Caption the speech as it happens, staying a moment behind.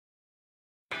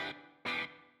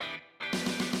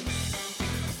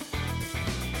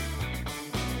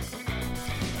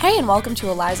Hey, and welcome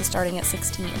to Eliza Starting at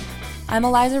 16. I'm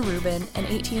Eliza Rubin, an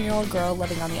 18-year-old girl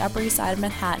living on the Upper East Side of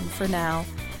Manhattan for now,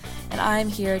 and I'm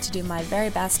here to do my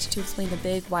very best to explain the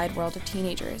big, wide world of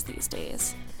teenagers these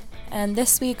days. And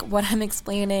this week, what I'm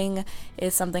explaining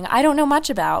is something I don't know much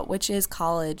about, which is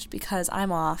college, because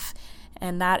I'm off,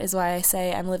 and that is why I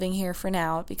say I'm living here for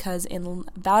now, because in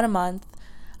about a month,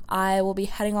 I will be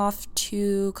heading off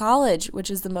to college, which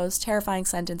is the most terrifying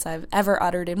sentence I've ever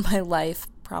uttered in my life,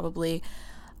 probably.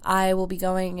 I will be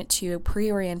going to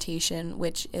pre-orientation,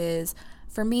 which is,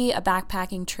 for me, a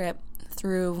backpacking trip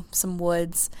through some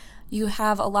woods. You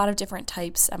have a lot of different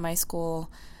types at my school.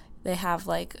 They have,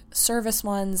 service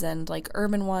ones and,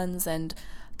 urban ones and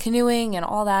canoeing and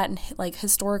all that, and,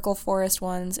 historical forest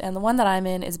ones. And the one that I'm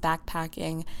in is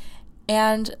backpacking.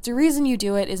 And the reason you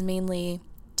do it is mainly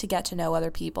to get to know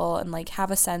other people and, have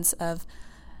a sense of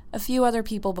a few other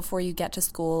people before you get to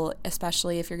school,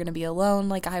 especially if you're going to be alone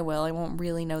like I will. I won't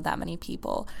really know that many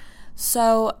people.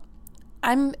 So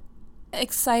I'm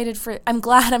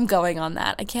glad I'm going on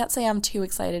that. I can't say I'm too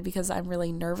excited because I'm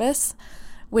really nervous,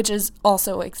 which is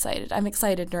also excited. I'm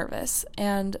excited, nervous.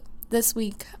 And this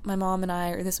weekend, my mom and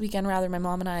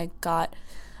I got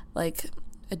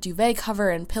a duvet cover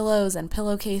and pillows and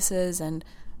pillowcases and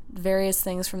various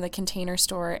things from the Container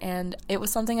Store, and it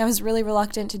was something I was really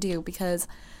reluctant to do because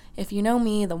if you know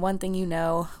me, the one thing you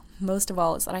know most of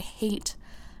all is that I hate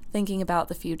thinking about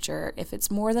the future. If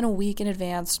it's more than a week in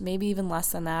advance, maybe even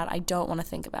less than that, I don't want to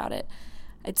think about it.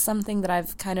 It's something that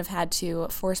I've kind of had to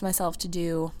force myself to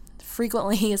do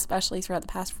frequently, especially throughout the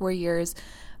past 4 years,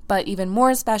 but even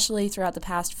more especially throughout the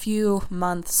past few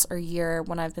months or year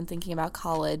when I've been thinking about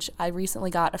college. I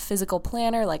recently got a physical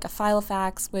planner, like a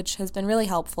Filofax, which has been really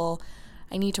helpful.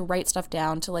 I need to write stuff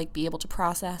down to be able to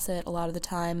process it a lot of the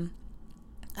time.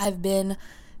 I've been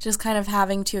just kind of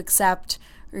having to accept,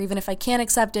 or even if I can't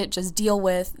accept it, just deal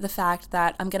with the fact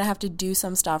that I'm going to have to do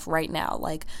some stuff right now.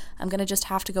 I'm going to just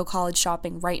have to go college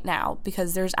shopping right now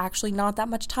because there's actually not that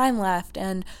much time left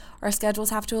and our schedules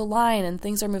have to align and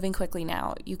things are moving quickly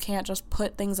now. You can't just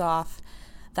put things off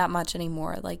that much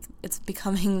anymore. It's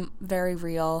becoming very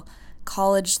real.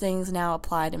 College things now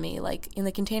apply to me. In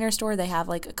the Container Store, they have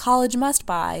a college must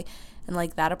buy, and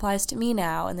that applies to me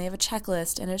now, and they have a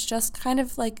checklist, and it's just kind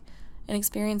of an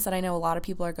experience that I know a lot of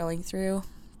people are going through,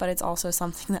 but it's also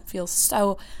something that feels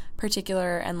so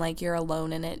particular and you're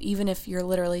alone in it, even if you're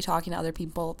literally talking to other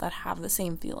people that have the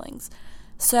same feelings.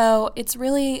 So it's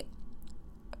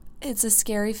a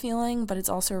scary feeling, but it's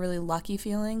also a really lucky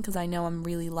feeling because I know I'm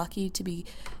really lucky to be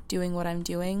doing what I'm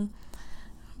doing.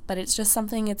 But it's just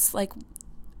something, it's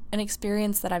an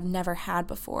experience that I've never had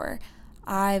before.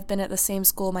 I've been at the same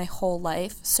school my whole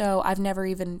life, so I've never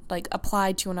even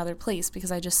applied to another place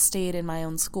because I just stayed in my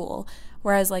own school.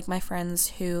 Whereas my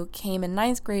friends who came in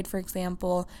 9th grade, for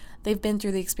example, they've been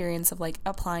through the experience of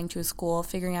applying to a school,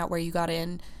 figuring out where you got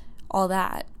in, all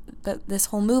that. But this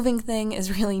whole moving thing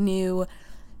is really new.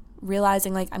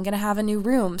 Realizing I'm going to have a new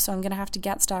room, so I'm going to have to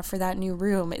get stuff for that new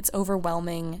room. It's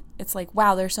overwhelming. It's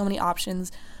wow, there's so many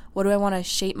options. What do I want to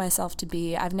shape myself to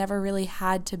be? I've never really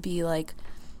had to be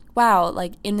wow,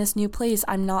 in this new place,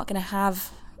 I'm not going to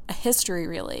have a history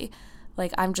really.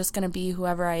 I'm just going to be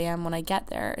whoever I am when I get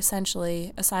there,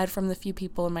 essentially. Aside from the few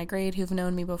people in my grade who've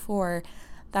known me before,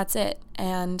 that's it.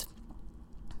 And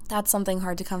that's something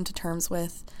hard to come to terms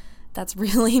with. That's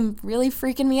really, really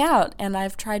freaking me out. And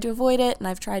I've tried to avoid it, and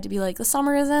I've tried to be the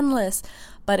summer is endless,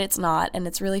 but it's not, and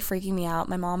it's really freaking me out.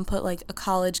 My mom put a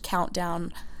college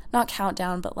countdown, not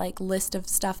countdown, but list of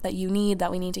stuff that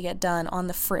we need to get done on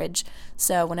the fridge.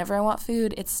 So whenever I want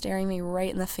food, it's staring me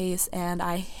right in the face, and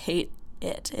I hate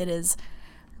it. It's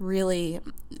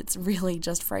really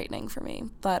just frightening for me,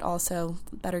 but also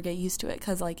better get used to it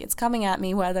because it's coming at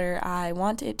me whether I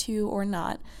want it to or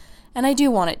not. And I do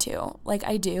want it to,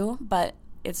 I do, but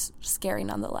it's scary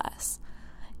nonetheless.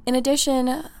 In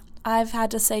addition, I've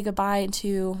had to say goodbye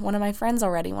to one of my friends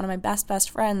already. One of my best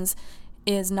friends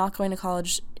is not going to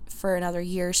college for another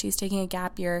year. She's taking a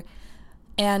gap year,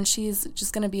 and she's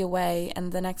just going to be away,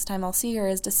 and the next time I'll see her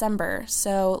is December.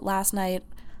 So last night,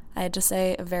 I had to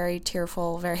say a very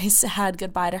tearful, very sad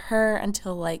goodbye to her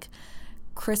until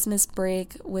Christmas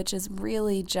break, which is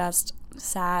really just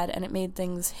sad, and it made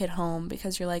things hit home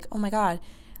because you're oh my god,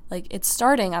 it's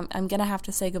starting. I'm going to have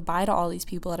to say goodbye to all these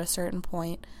people at a certain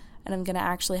point, and I'm going to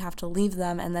actually have to leave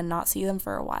them and then not see them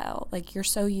for a while. You're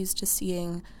so used to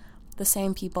seeing the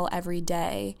same people every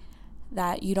day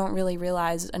that you don't really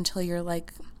realize until you're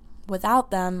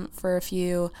without them for a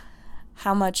few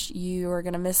how much you are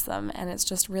going to miss them. And it's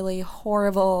just really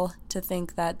horrible to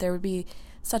think that there would be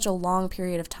such a long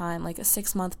period of time, like a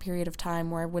 6-month period of time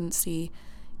where I wouldn't see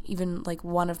even like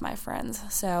one of my friends.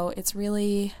 So it's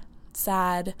really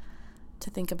sad to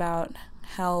think about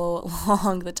how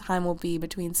long the time will be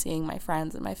between seeing my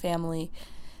friends and my family.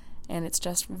 And it's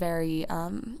just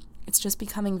it's just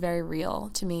becoming very real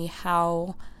to me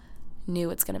how new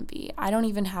it's going to be. I don't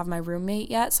even have my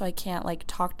roommate yet, so I can't like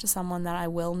talk to someone that I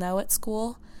will know at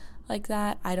school like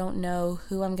that. I don't know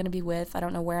who I'm going to be with. I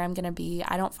don't know where I'm going to be.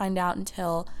 I don't find out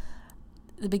until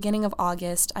the beginning of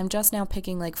August. I'm just now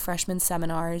picking like freshman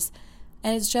seminars,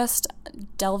 and it's just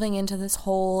delving into this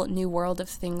whole new world of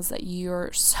things that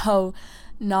you're so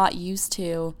not used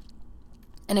to,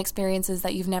 and experiences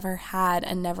that you've never had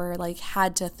and never like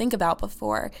had to think about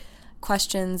before.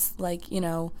 Questions like,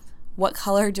 what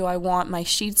color do I want my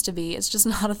sheets to be? It's just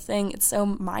not a thing. It's so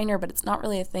minor, but it's not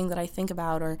really a thing that I think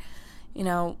about. Or,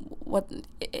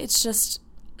 it's just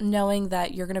knowing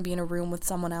that you're going to be in a room with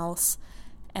someone else,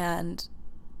 and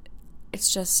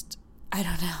it's just, I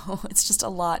don't know, it's just a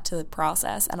lot to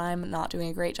process, and I'm not doing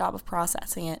a great job of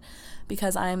processing it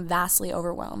because I'm vastly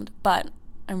overwhelmed, but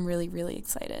I'm really, really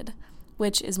excited,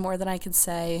 which is more than I could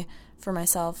say for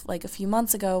myself. Like a few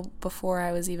months ago,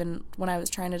 when I was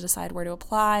trying to decide where to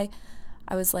apply,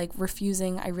 I was like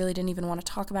refusing. I really didn't even want to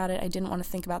talk about it. I didn't want to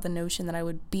think about the notion that I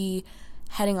would be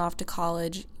heading off to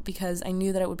college because I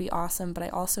knew that it would be awesome, but I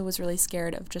also was really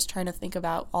scared of just trying to think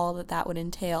about all that would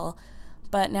entail.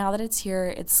 But now that it's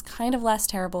here, it's kind of less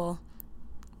terrible.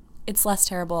 It's less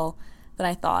terrible than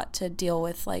I thought to deal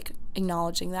with, like,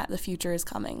 acknowledging that the future is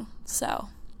coming. So,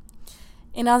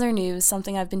 in other news,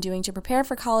 something I've been doing to prepare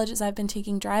for college is I've been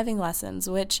taking driving lessons,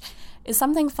 which is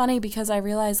something funny because I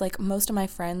realize, like, most of my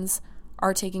friends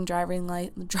are taking driving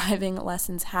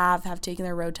lessons, have taken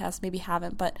their road test, maybe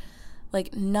haven't, but,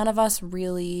 like, none of us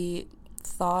really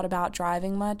thought about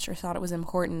driving much or thought it was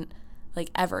important, like,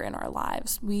 ever in our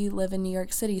lives. We live in New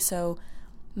York City, so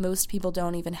most people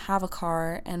don't even have a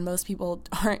car, and most people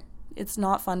it's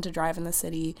not fun to drive in the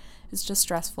city. It's just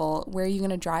stressful. Where are you going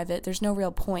to drive it? There's no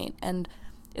real point, and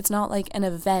it's not like an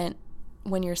event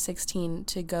when you're 16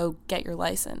 to go get your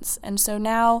license. And so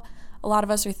now a lot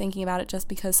of us are thinking about it just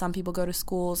because some people go to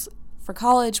schools for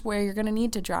college where you're going to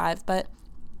need to drive, but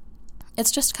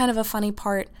it's just kind of a funny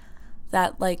part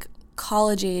that, like,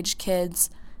 college-age kids,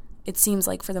 it seems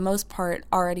like for the most part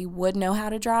already would know how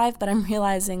to drive, but I'm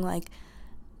realizing, like,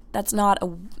 that's not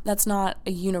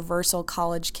a universal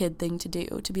college kid thing to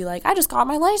do, to be like, I just got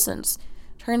my license.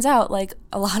 Turns out, like,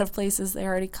 a lot of places they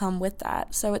already come with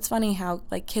that. So it's funny how,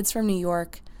 like, kids from New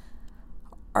York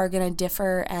are going to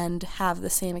differ and have the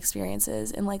same experiences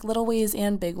in, like, little ways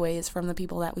and big ways from the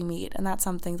people that we meet, and that's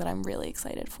something that I'm really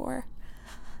excited for.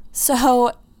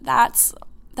 So that's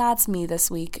me this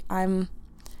week. I'm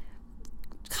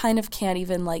kind of can't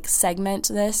even, like, segment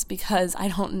this because I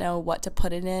don't know what to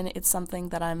put it in. It's something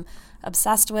that I'm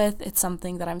obsessed with. It's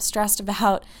something that I'm stressed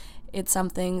about. It's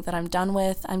something that I'm done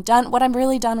with. What I'm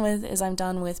really done with is I'm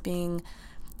done with being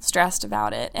stressed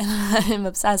about it, and I'm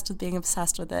obsessed with being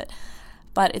obsessed with it.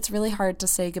 But it's really hard to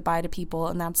say goodbye to people,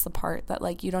 and that's the part that,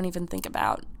 like, you don't even think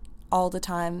about all the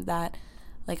time. That,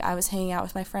 like, I was hanging out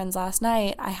with my friends last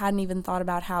night. I hadn't even thought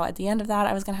about how at the end of that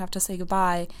I was going to have to say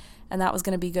goodbye, and that was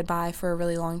going to be goodbye for a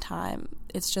really long time.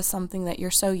 It's just something that you're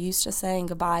so used to saying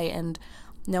goodbye and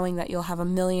knowing that you'll have a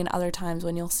million other times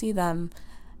when you'll see them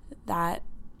that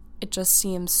it just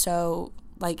seems so,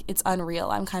 like, it's unreal.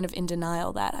 I'm kind of in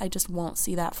denial that I just won't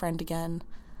see that friend again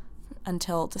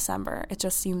until December. It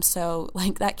just seems so,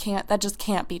 like, that just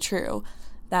can't be true,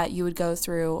 that you would go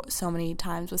through so many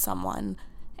times with someone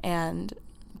and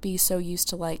be so used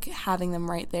to, like, having them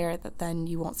right there that then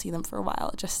you won't see them for a while.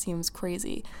 It just seems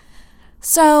crazy.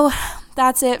 So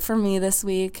that's it for me this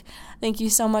week. Thank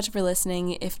you so much for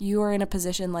listening. If you are in a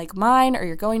position like mine, or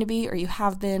you're going to be, or you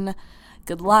have been,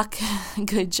 good luck,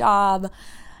 good job.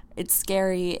 It's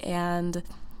scary, and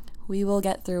we will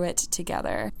get through it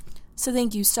together. So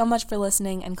thank you so much for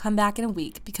listening, and come back in a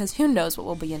week because who knows what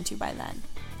we'll be into by then.